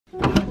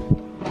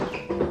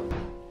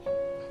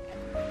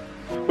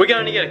We're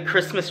going to get a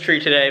Christmas tree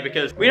today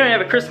because we don't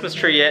have a Christmas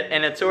tree yet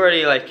and it's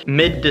already like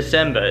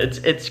mid-December.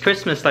 It's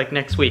Christmas like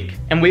next week.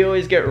 And we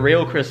always get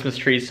real Christmas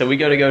trees, so we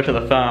gotta go to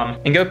the farm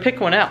and go pick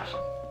one out.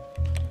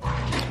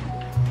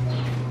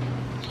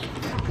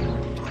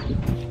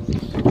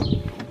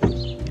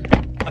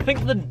 I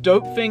think the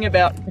dope thing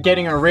about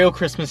getting a real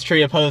Christmas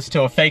tree opposed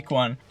to a fake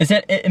one is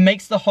that it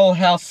makes the whole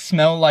house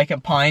smell like a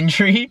pine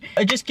tree.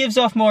 It just gives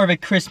off more of a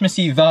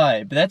Christmassy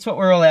vibe. That's what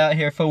we're all out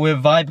here for. We're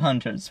vibe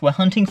hunters. We're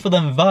hunting for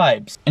them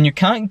vibes. And you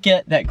can't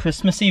get that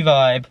Christmassy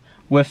vibe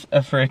with a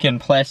freaking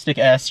plastic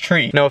ass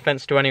tree. No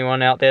offense to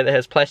anyone out there that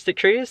has plastic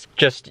trees,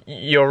 just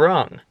you're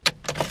wrong.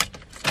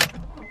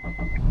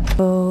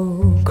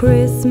 Oh,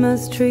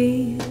 Christmas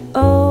tree,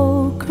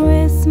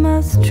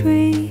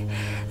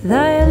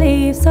 thy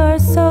leaves are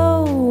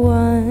so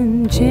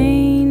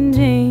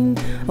unchanging.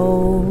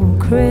 Oh,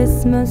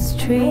 Christmas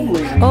tree,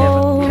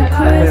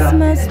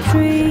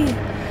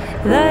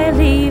 thy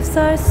leaves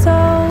are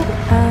so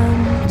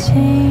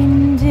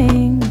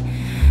unchanging.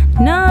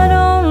 Not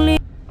only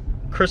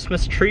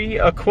Christmas tree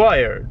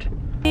acquired.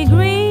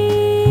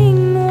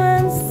 green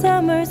when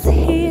summer's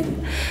here,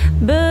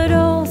 but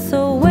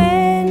also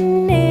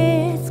when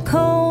it's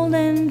cold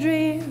and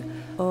drear.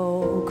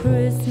 Oh,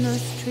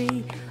 Christmas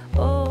tree,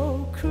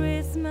 oh,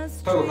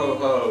 Christmas tree. Ho ho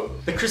ho.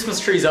 The Christmas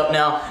tree's up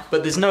now,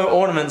 but there's no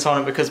ornaments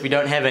on it because we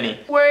don't have any.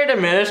 Wait a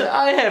minute,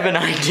 I have an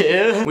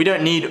idea. We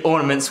don't need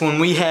ornaments when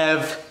we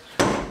have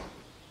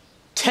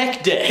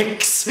tech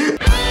decks.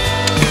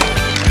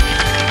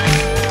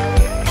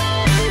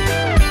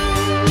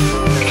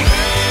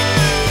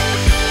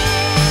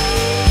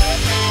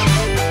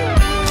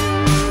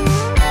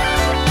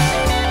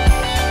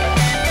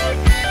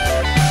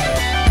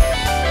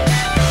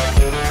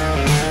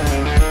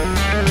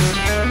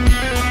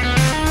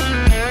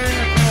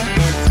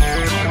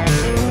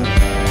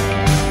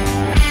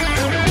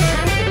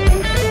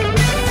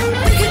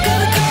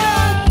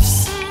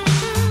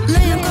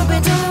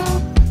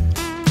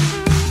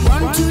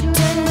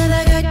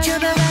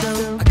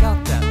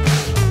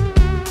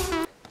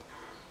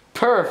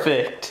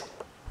 Perfect.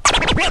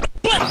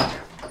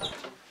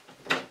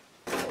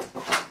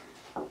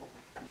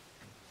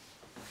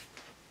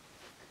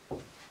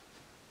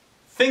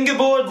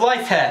 Fingerboard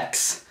Life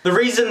Hacks. The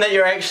reason that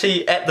you're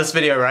actually at this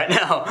video right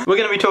now, we're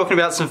going to be talking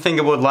about some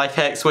fingerboard life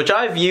hacks which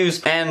I've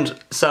used and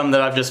some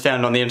that I've just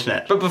found on the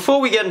internet. But before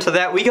we get into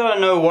that, we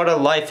gotta know what a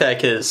life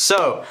hack is.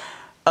 So,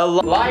 a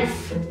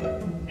life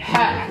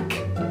hack.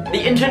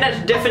 The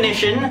internet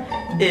definition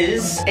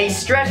is a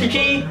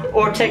strategy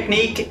or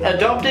technique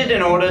adopted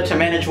in order to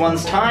manage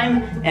one's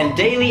time and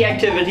daily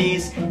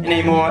activities in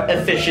a more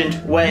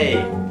efficient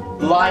way.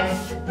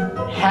 Life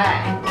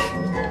hack.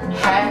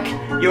 Hack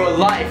your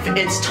life.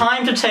 It's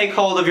time to take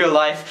hold of your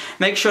life.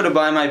 Make sure to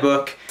buy my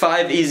book,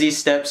 5 Easy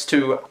Steps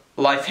to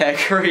Life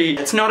Hackery.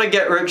 It's not a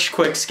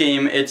get-rich-quick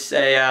scheme, it's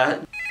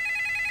a,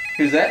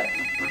 who's that?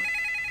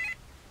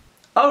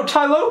 Oh,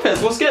 Ty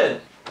Lopez, what's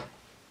good?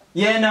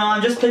 Yeah, no,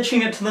 I'm just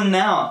pitching it to them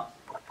now.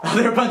 Oh,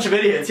 they're a bunch of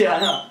idiots, yeah, I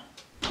know.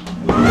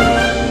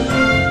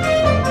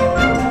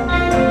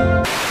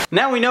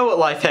 Now we know what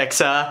life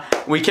hacks are,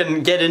 we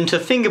can get into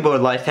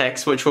fingerboard life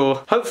hacks, which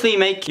will hopefully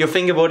make your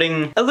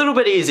fingerboarding a little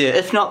bit easier,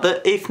 if not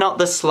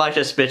the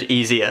slightest bit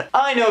easier.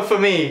 I know for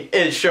me,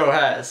 it sure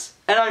has.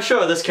 And I'm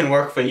sure this can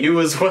work for you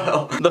as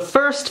well. The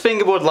first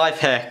fingerboard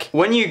life hack,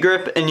 when you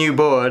grip a new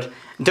board,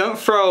 don't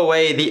throw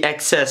away the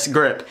excess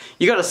grip.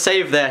 You gotta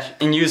save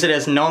that and use it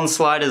as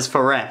non-sliders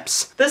for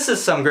ramps. This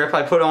is some grip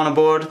I put on a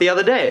board the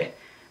other day,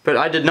 but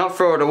I did not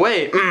throw it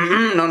away.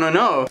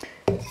 No.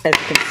 As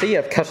you can see,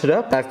 I've cut it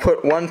up. I've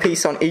put one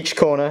piece on each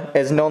corner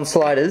as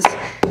non-sliders,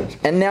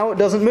 and now it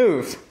doesn't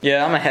move.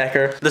 Yeah, I'm a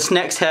hacker. This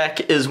next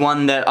hack is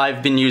one that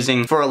I've been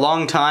using for a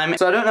long time,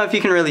 so I don't know if you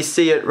can really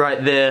see it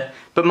right there,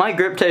 but my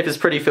grip tape is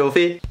pretty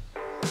filthy.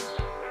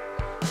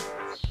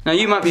 Now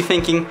you might be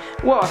thinking,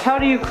 well, how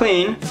do you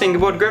clean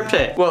fingerboard grip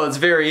tape? Well, it's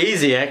very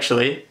easy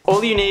actually.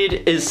 All you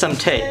need is some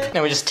tape.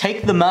 Now we just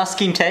take the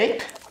masking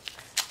tape,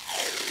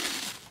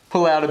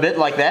 pull out a bit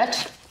like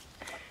that,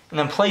 and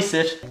then place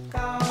it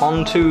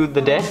onto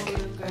the deck,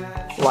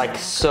 like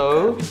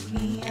so.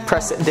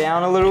 Press it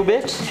down a little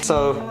bit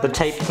so the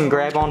tape can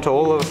grab onto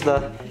all of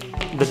the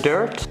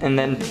dirt, and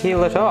then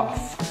peel it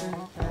off.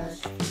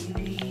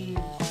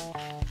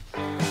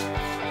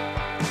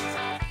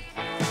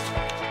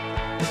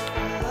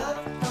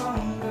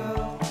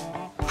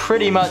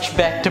 Pretty much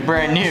back to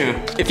brand new.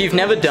 If you've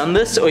never done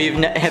this or you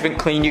haven't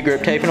cleaned your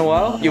grip tape in a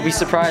while, you'll be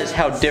surprised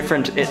how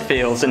different it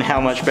feels and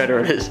how much better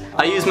it is.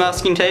 I use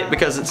masking tape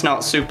because it's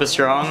not super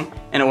strong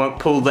and it won't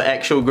pull the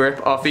actual grip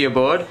off of your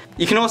board.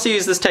 You can also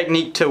use this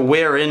technique to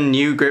wear in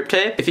new grip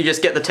tape. If you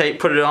just get the tape,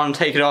 put it on,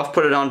 take it off,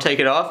 put it on, take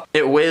it off,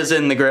 it wears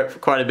in the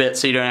grip quite a bit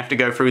so you don't have to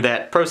go through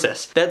that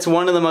process. That's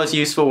one of the most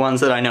useful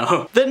ones that I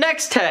know. The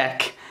next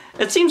hack!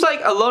 It seems like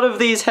a lot of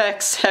these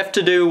hacks have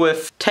to do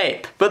with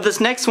tape, but this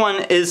next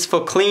one is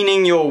for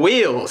cleaning your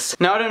wheels.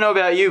 Now I don't know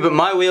about you, but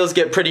my wheels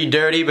get pretty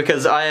dirty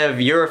because I have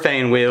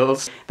urethane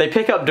wheels. They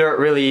pick up dirt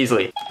really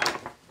easily.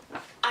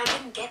 I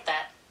didn't get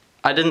that.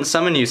 I didn't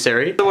summon you,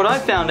 Siri. So what I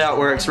found out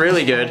works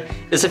really good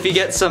is if you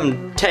get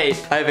some tape.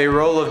 I have a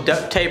roll of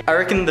duct tape. I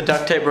reckon the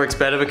duct tape works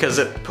better because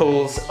it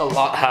pulls a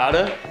lot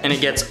harder and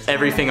it gets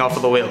everything off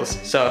of the wheels.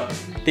 So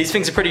these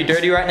things are pretty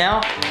dirty right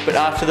now, but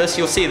after this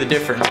you'll see the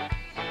difference.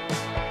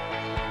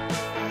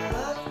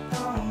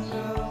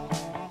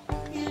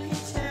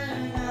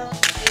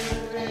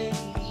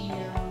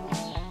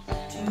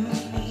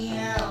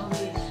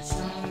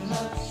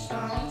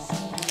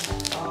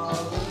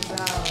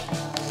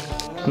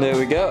 There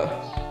we go.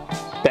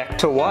 Back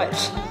to white.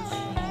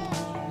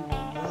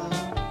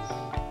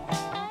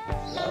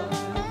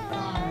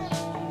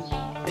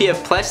 If you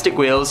have plastic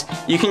wheels,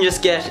 you can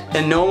just get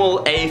a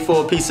normal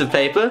A4 piece of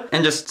paper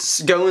and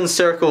just go in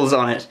circles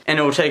on it and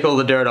it will take all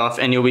the dirt off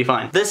and you'll be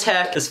fine. This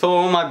hack is for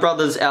all my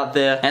brothers out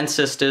there and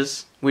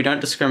sisters, we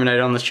don't discriminate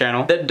on this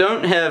channel, that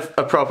don't have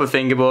a proper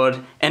fingerboard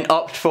and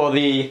opt for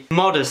the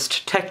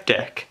modest tech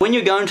deck. When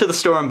you're going to the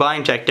store and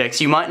buying tech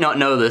decks, you might not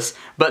know this,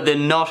 but they're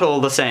not all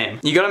the same.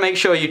 You gotta make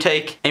sure you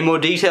take a more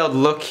detailed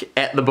look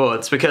at the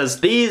boards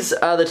because these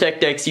are the tech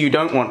decks you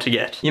don't want to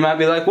get. You might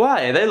be like,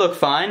 why? They look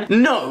fine.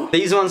 No!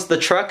 These ones, the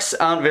trucks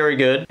aren't very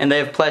good and they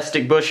have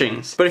plastic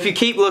bushings. But if you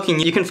keep looking,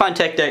 you can find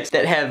tech decks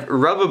that have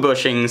rubber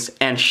bushings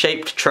and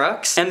shaped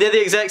trucks and they're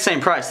the exact same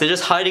price. They're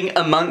just hiding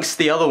amongst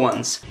the other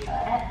ones.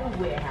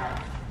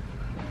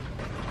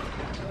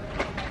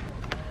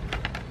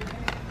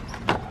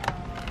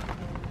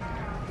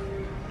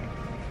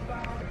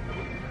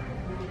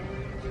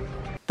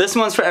 This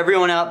one's for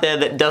everyone out there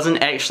that doesn't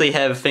actually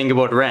have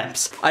fingerboard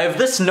ramps. I have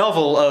this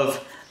novel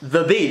of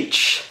The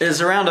Beach. It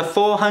is around a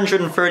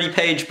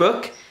 430-page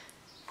book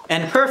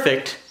and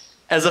perfect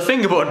as a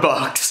fingerboard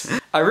box.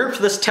 I ripped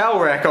this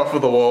towel rack off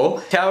of the wall.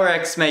 Towel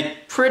racks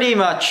make pretty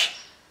much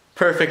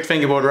perfect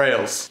fingerboard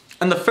rails.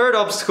 And the third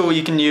obstacle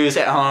you can use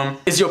at home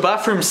is your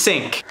bathroom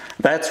sink.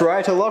 That's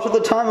right, a lot of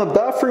the time a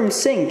bathroom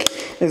sink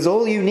is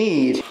all you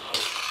need.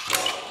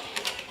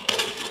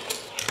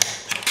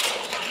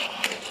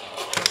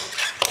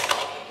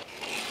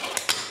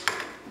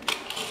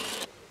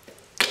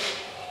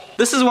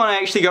 This is one I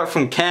actually got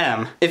from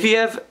Cam. If you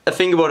have a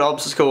fingerboard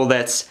obstacle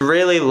that's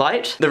really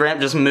light, the ramp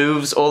just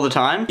moves all the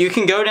time, you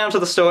can go down to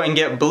the store and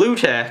get blue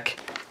tack.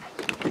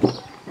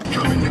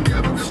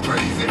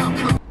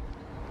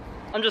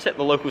 I'm just at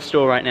the local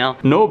store right now.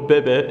 No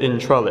baby in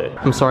trolley.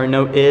 I'm sorry,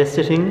 no air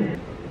sitting.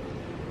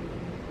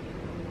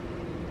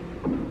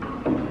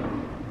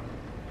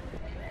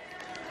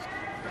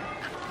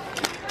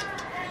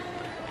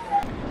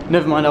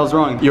 Never mind, I was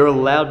wrong. You're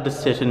allowed to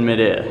sit in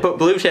midair. Put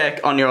blue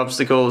tack on your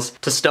obstacles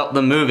to stop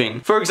them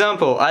moving. For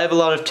example, I have a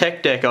lot of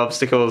tech deck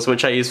obstacles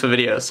which I use for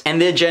videos, and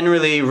they're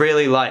generally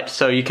really light,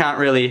 so you can't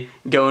really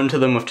go into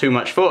them with too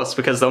much force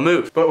because they'll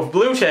move. But with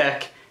blue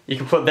tack, you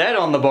can put that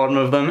on the bottom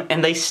of them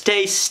and they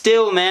stay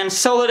still, man.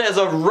 Solid as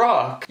a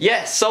rock.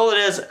 Yes, solid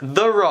as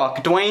The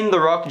Rock, Dwayne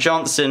The Rock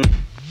Johnson.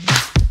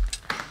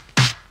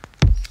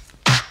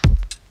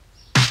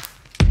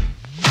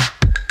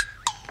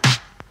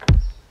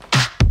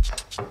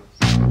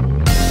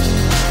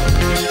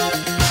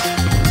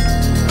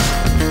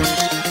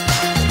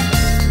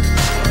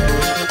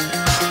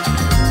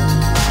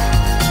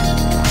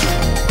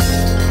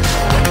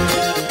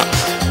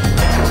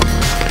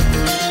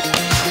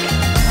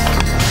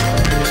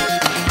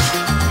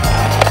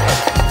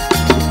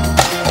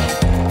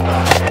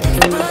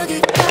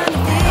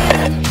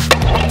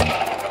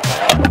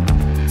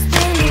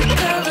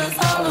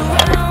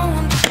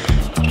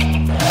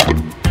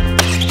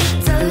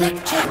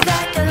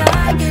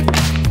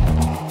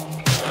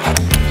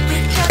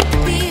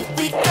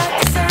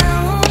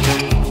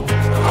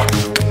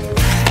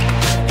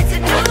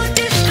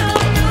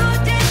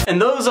 And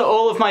those are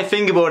all of my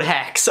fingerboard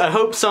hacks. I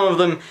hope some of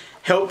them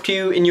helped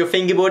you in your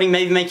fingerboarding,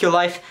 maybe make your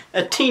life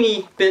a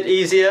teeny bit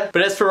easier.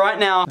 But as for right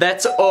now,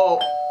 that's all.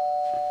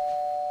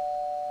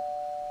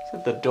 Is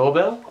that the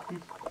doorbell?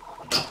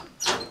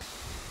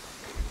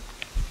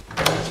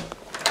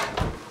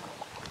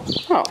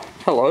 Oh,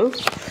 hello.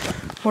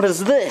 What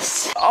is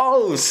this?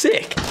 Oh,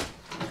 sick.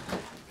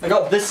 I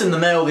got this in the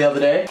mail the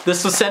other day.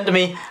 This was sent to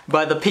me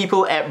by the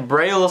people at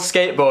Braille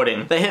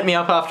Skateboarding. They hit me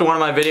up after one of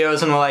my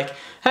videos and were like,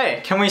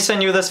 hey, can we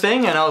send you this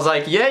thing? And I was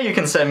like, yeah, you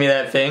can send me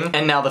that thing.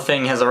 And now the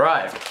thing has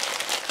arrived.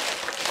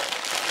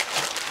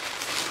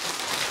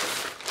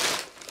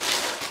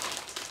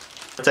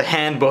 It's a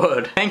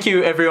handboard. Thank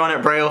you everyone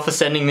at Braille for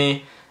sending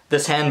me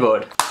this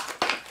handboard.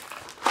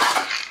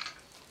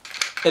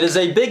 It is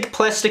a big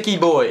plasticky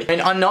boy.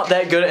 And I'm not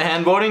that good at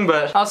handboarding,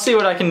 but I'll see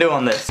what I can do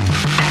on this.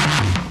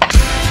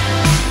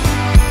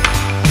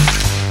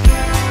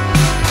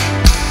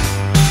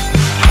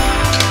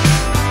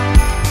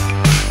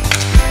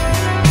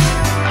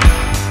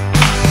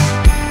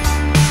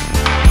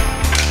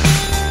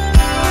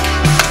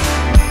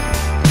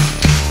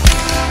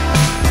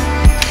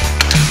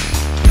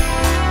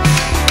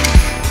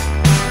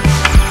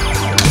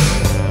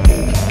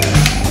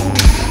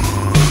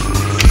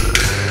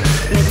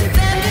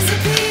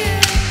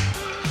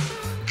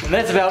 And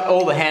that's about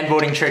all the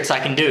handboarding tricks I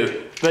can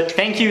do. But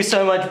thank you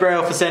so much,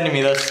 Braille, for sending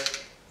me this.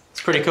 It's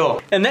It's pretty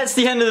cool. And that's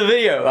the end of the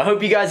video. I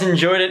hope you guys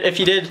enjoyed it. If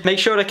you did, make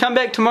sure to come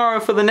back tomorrow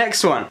for the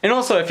next one. And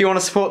also, if you want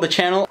to support the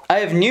channel,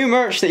 I have new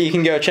merch that you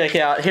can go check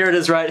out. Here it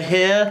is right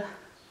here.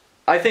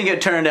 I think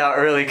it turned out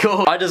really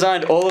cool. I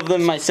designed all of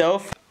them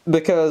myself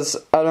because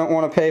I don't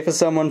want to pay for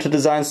someone to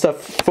design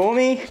stuff for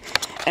me,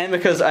 and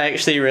because I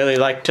actually really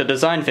like to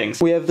design things.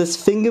 We have this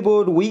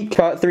Fingerboard Wheat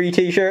Cart 3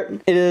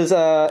 t-shirt. It is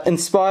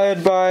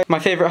inspired by my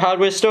favorite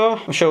hardware store.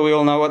 I'm sure we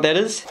all know what that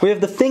is. We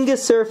have the Finger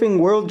Surfing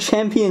World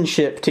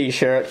Championship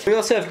t-shirt. We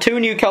also have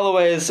two new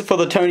colorways for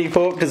the Tony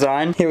Hawk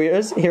design. Here it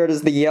is. Here it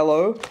is, the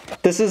yellow.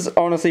 This is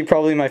honestly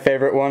probably my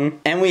favorite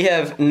one. And we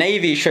have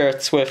navy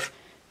shirts with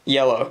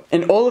yellow.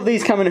 And all of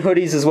these come in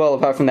hoodies as well,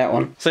 apart from that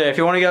one. So yeah, if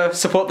you want to go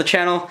support the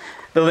channel,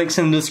 the link's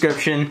in the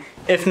description.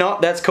 If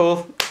not, that's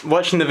cool.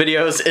 Watching the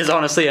videos is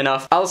honestly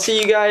enough. I'll see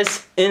you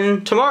guys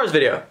in tomorrow's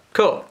video.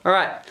 Cool.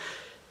 Alright.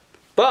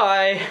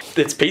 Bye.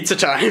 It's pizza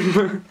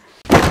time.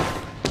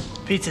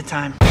 Pizza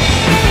time.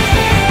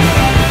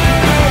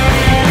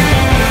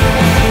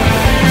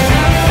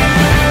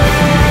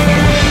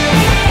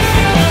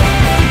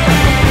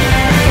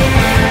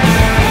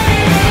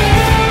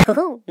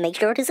 Oh, make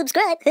sure to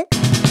subscribe.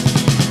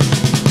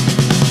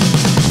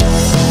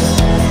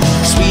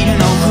 We don't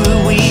know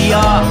who we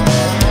are.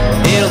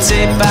 It'll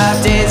take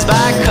 5 days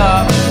by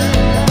car,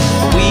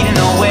 but we don't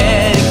know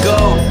where to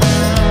go.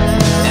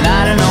 And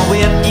I don't know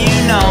if you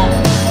know,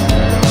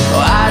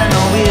 or I don't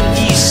know if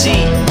you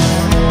see,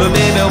 but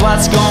baby,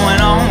 what's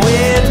going on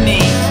with